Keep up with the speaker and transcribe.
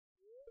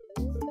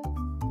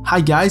Hi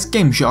guys,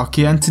 GameShark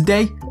here, and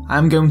today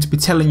I'm going to be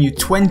telling you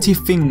 20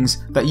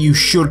 things that you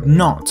should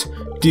not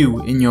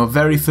do in your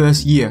very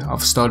first year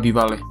of Stardew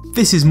Valley.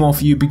 This is more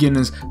for you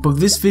beginners, but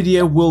this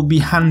video will be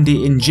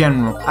handy in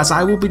general, as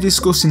I will be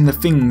discussing the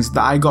things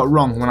that I got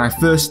wrong when I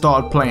first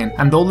started playing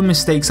and all the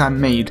mistakes I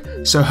made,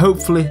 so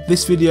hopefully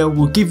this video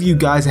will give you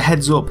guys a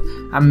heads up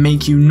and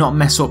make you not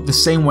mess up the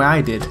same way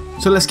I did.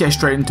 So let's get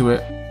straight into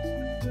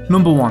it.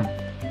 Number 1.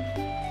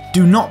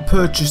 Do not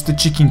purchase the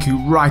chicken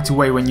coop right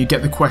away when you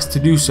get the quest to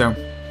do so.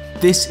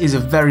 This is a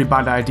very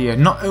bad idea.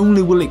 Not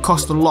only will it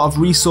cost a lot of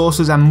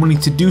resources and money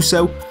to do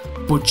so,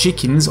 but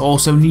chickens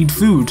also need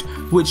food,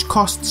 which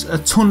costs a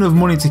ton of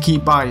money to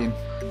keep buying.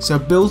 So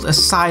build a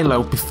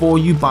silo before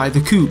you buy the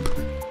coop.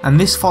 And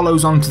this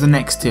follows on to the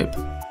next tip.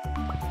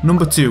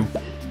 Number 2.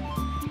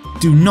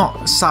 Do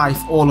not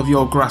scythe all of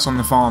your grass on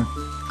the farm.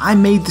 I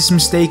made this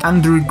mistake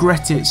and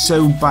regret it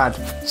so bad.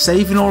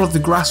 Saving all of the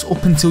grass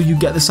up until you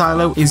get the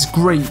silo is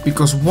great,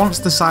 because once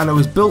the silo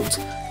is built,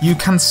 you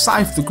can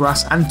scythe the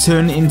grass and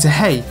turn it into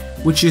hay,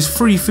 which is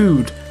free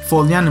food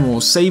for the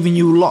animals, saving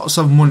you lots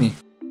of money.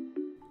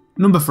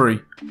 Number 3.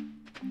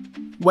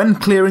 When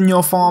clearing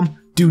your farm,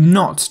 do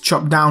not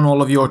chop down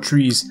all of your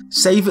trees.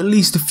 Save at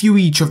least a few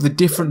each of the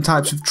different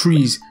types of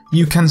trees.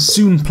 You can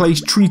soon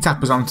place tree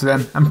tappers onto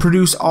them and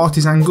produce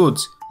artisan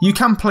goods. You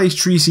can place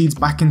tree seeds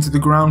back into the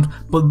ground,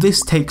 but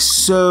this takes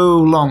so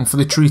long for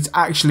the tree to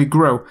actually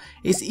grow.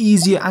 It's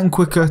easier and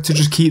quicker to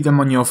just keep them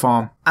on your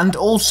farm. And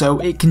also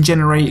it can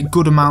generate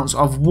good amounts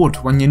of wood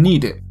when you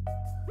need it.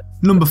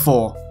 Number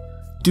 4.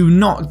 Do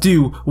not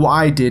do what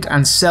I did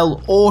and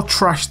sell or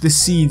trash the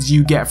seeds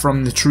you get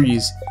from the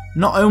trees.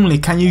 Not only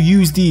can you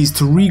use these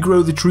to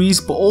regrow the trees,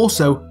 but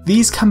also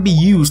these can be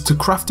used to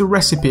craft a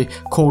recipe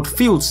called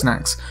field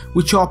snacks,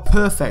 which are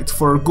perfect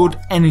for a good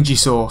energy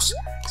source.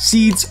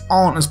 Seeds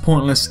aren't as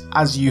pointless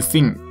as you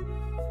think.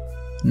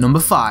 Number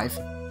 5.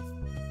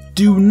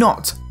 Do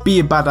not be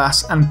a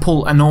badass and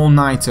pull an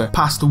all-nighter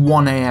past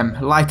 1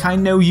 AM like I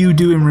know you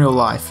do in real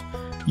life.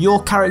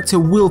 Your character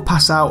will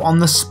pass out on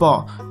the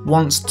spot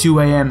once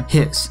 2 AM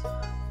hits,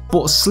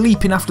 but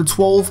sleeping after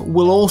 12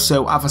 will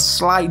also have a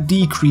slight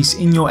decrease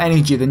in your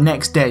energy the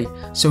next day,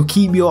 so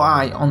keep your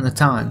eye on the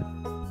time.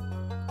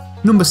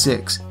 Number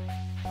 6.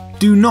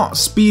 Do not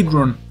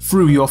speedrun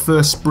through your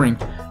first spring.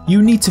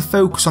 You need to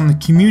focus on the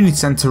community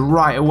centre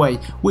right away,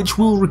 which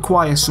will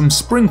require some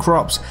spring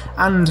crops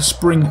and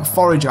spring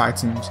forage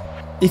items.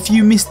 If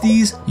you miss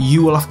these,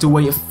 you will have to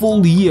wait a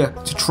full year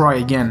to try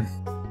again.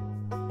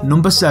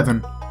 Number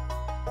 7.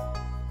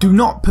 Do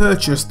not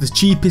purchase the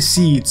cheapest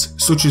seeds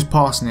such as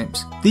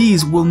parsnips.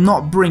 These will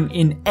not bring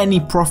in any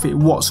profit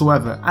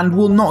whatsoever and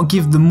will not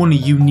give the money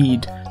you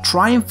need.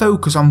 Try and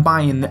focus on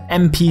buying the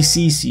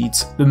NPC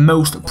seeds, the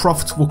most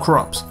profitable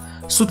crops,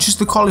 such as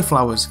the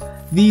cauliflowers.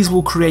 These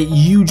will create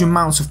huge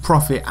amounts of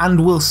profit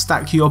and will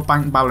stack your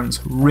bank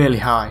balance really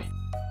high.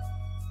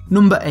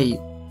 Number 8.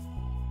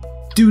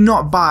 Do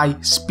not buy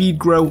speed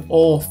grow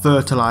or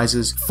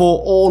fertilizers for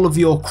all of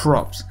your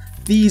crops.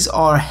 These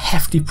are a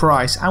hefty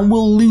price and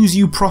will lose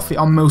you profit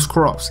on most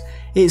crops.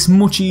 It's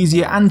much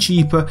easier and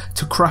cheaper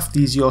to craft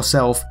these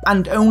yourself,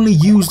 and only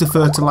use the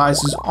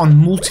fertilizers on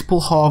multiple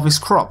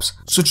harvest crops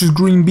such as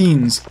green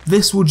beans.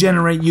 This will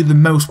generate you the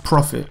most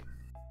profit.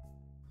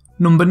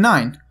 Number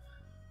 9.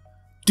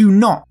 Do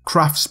not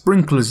craft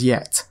sprinklers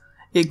yet.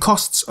 It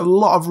costs a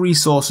lot of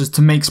resources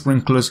to make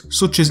sprinklers,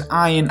 such as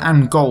iron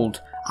and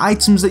gold,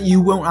 items that you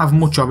won't have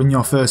much of in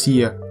your first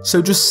year, so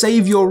just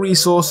save your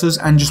resources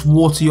and just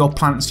water your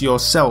plants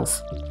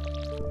yourself.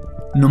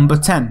 Number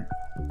 10.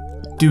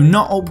 Do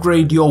not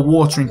upgrade your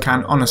watering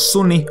can on a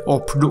sunny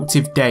or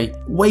productive day.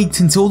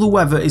 Wait until the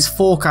weather is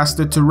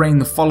forecasted to rain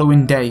the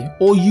following day,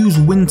 or use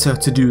winter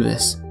to do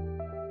this.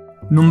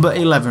 Number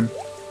 11.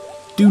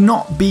 Do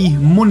not be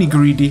money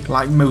greedy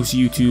like most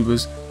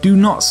YouTubers. Do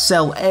not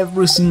sell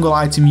every single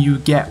item you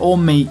get or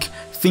make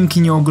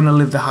thinking you're gonna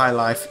live the high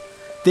life.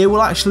 There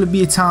will actually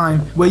be a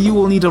time where you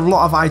will need a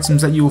lot of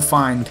items that you will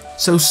find,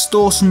 so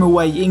store some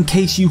away in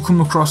case you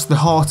come across the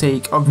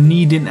heartache of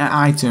needing an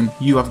item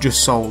you have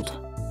just sold.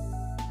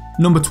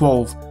 Number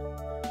 12.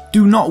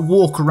 Do not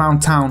walk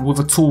around town with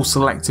a tool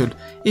selected.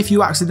 If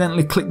you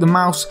accidentally click the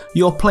mouse,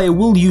 your player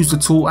will use the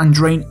tool and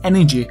drain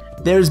energy.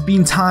 There has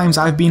been times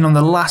I've been on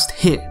the last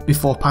hit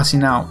before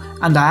passing out,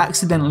 and I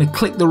accidentally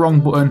clicked the wrong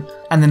button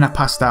and then I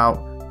passed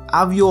out.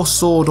 Have your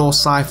sword or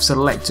scythe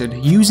selected.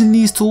 Using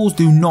these tools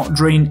do not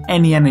drain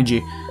any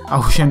energy.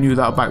 I wish I knew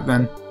that back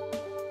then.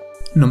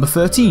 Number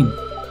 13.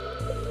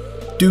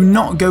 Do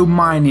not go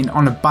mining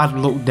on a bad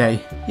luck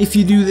day. If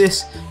you do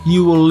this,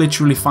 you will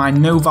literally find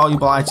no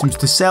valuable items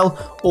to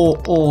sell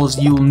or ores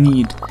you'll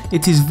need.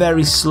 It is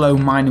very slow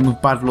mining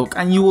with bad luck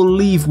and you will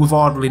leave with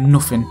hardly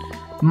nothing.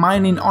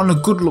 Mining on a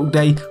good luck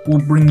day will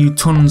bring you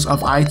tons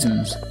of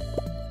items.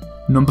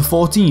 Number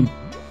 14.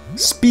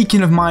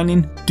 Speaking of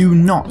mining, do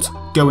not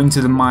go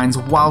into the mines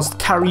whilst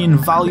carrying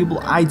valuable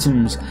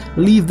items.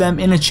 Leave them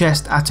in a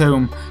chest at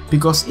home,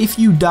 because if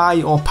you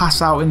die or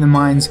pass out in the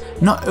mines,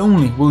 not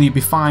only will you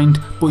be fined,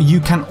 but you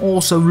can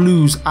also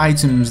lose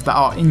items that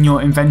are in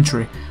your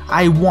inventory.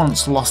 I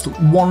once lost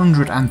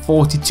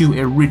 142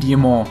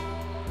 iridium ore.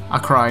 I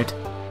cried.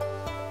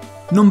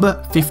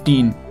 Number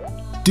 15.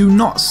 Do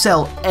not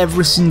sell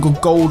every single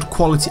gold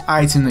quality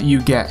item that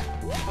you get.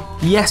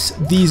 Yes,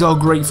 these are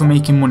great for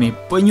making money,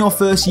 but in your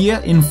first year,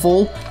 in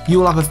fall, you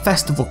will have a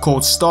festival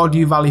called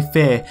Stardew Valley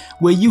Fair,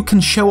 where you can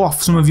show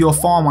off some of your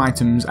farm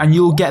items and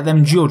you'll get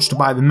them judged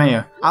by the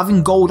mayor.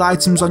 Having gold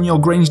items on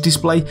your Grange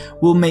display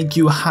will make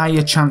you a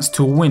higher chance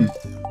to win.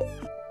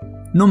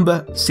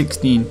 Number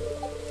 16.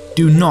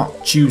 Do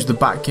not choose the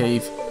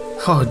Batcave.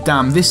 Oh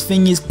damn, this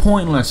thing is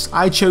pointless.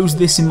 I chose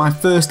this in my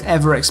first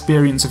ever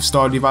experience of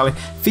Stardew Valley,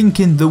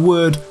 thinking the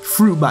word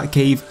fruit bat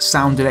cave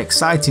sounded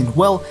exciting.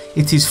 Well,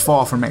 it is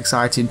far from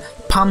exciting.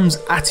 Pam's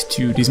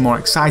attitude is more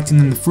exciting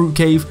than the fruit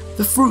cave.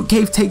 The fruit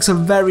cave takes a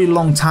very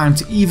long time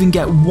to even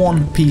get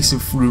one piece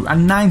of fruit,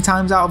 and 9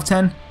 times out of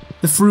 10,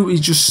 the fruit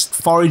is just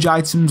forage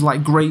items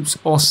like grapes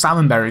or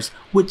salmon berries,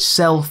 which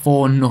sell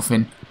for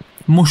nothing.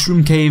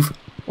 Mushroom cave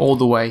all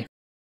the way.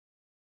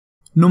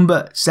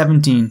 Number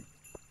 17.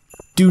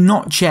 Do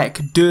not check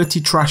dirty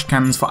trash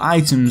cans for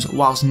items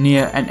whilst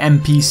near an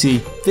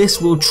NPC.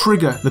 This will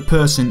trigger the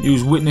person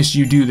who's witnessed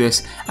you do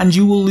this, and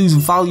you will lose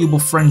valuable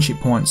friendship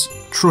points.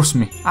 Trust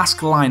me,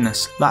 ask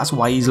Linus, that's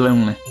why he's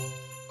lonely.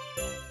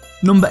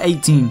 Number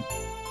 18.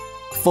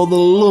 For the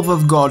love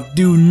of God,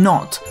 do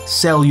not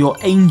sell your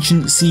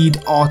ancient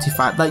seed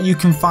artifact that you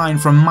can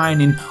find from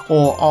mining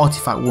or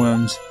artifact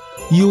worms.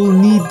 You will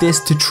need this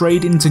to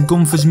trade into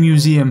Gunther's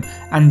museum,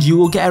 and you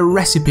will get a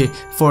recipe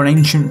for an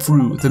ancient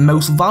fruit, the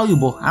most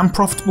valuable and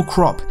profitable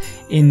crop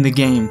in the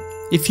game.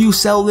 If you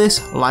sell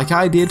this, like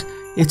I did,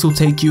 it will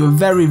take you a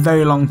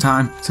very long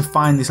time to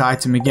find this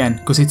item again,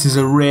 because it is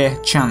a rare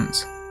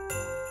chance.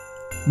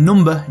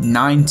 Number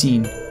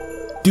 19.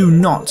 Do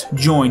not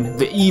join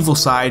the evil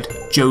side,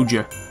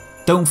 Joja.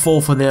 Don't fall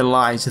for their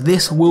lies.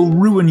 This will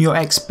ruin your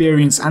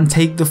experience and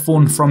take the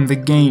fun from the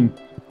game.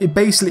 It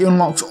basically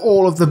unlocks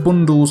all of the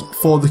bundles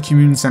for the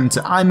commune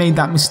centre. I made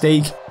that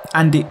mistake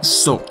and it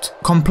sucked.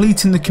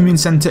 Completing the commune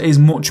centre is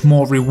much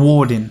more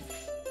rewarding.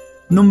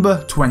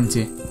 Number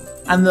 20.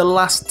 And the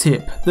last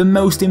tip, the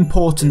most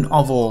important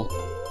of all.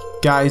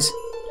 Guys,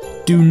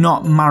 do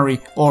not marry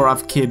or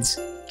have kids.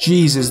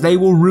 Jesus, they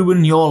will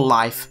ruin your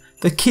life.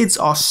 The kids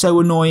are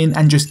so annoying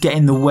and just get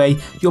in the way.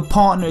 Your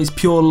partner is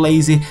pure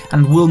lazy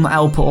and will not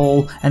help at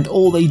all, and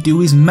all they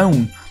do is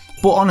moan.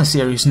 But on a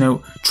serious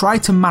note, try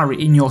to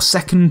marry in your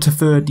 2nd to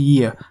 3rd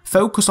year.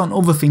 Focus on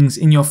other things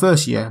in your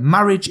 1st year.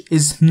 Marriage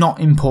is not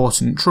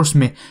important, trust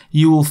me,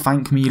 you will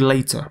thank me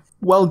later.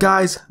 Well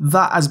guys,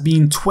 that has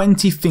been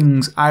 20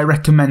 things I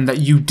recommend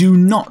that you do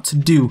not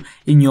do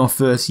in your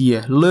 1st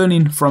year,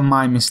 learning from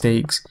my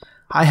mistakes.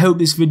 I hope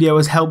this video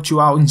has helped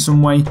you out in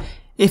some way.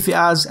 If it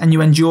has and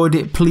you enjoyed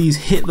it, please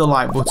hit the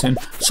like button,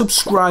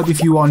 subscribe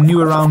if you are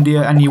new around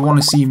here and you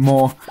want to see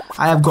more.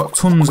 I have got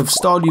tons of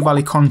Stardew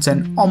Valley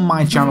content on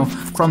my channel,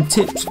 from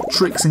tips,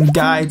 tricks and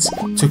guides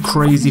to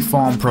crazy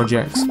farm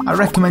projects. I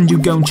recommend you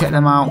go and check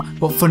them out,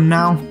 but for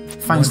now,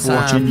 thanks for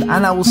watching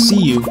and I will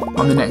see you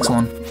on the next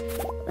one.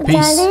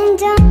 Peace.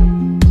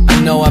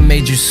 I know I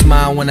made you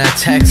smile when I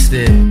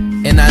texted,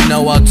 and I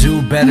know I'll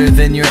do better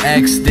than your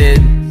ex did.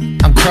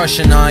 I'm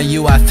crushing on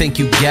you, I think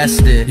you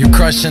guessed it. You're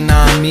crushing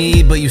on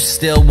me, but you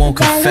still won't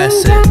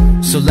confess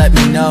it. So let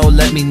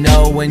me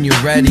know when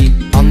you're ready.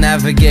 I'll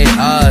navigate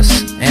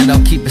us, and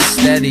I'll keep it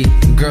steady.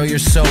 Girl, you're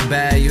so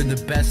bad, you're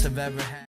the best I've ever had.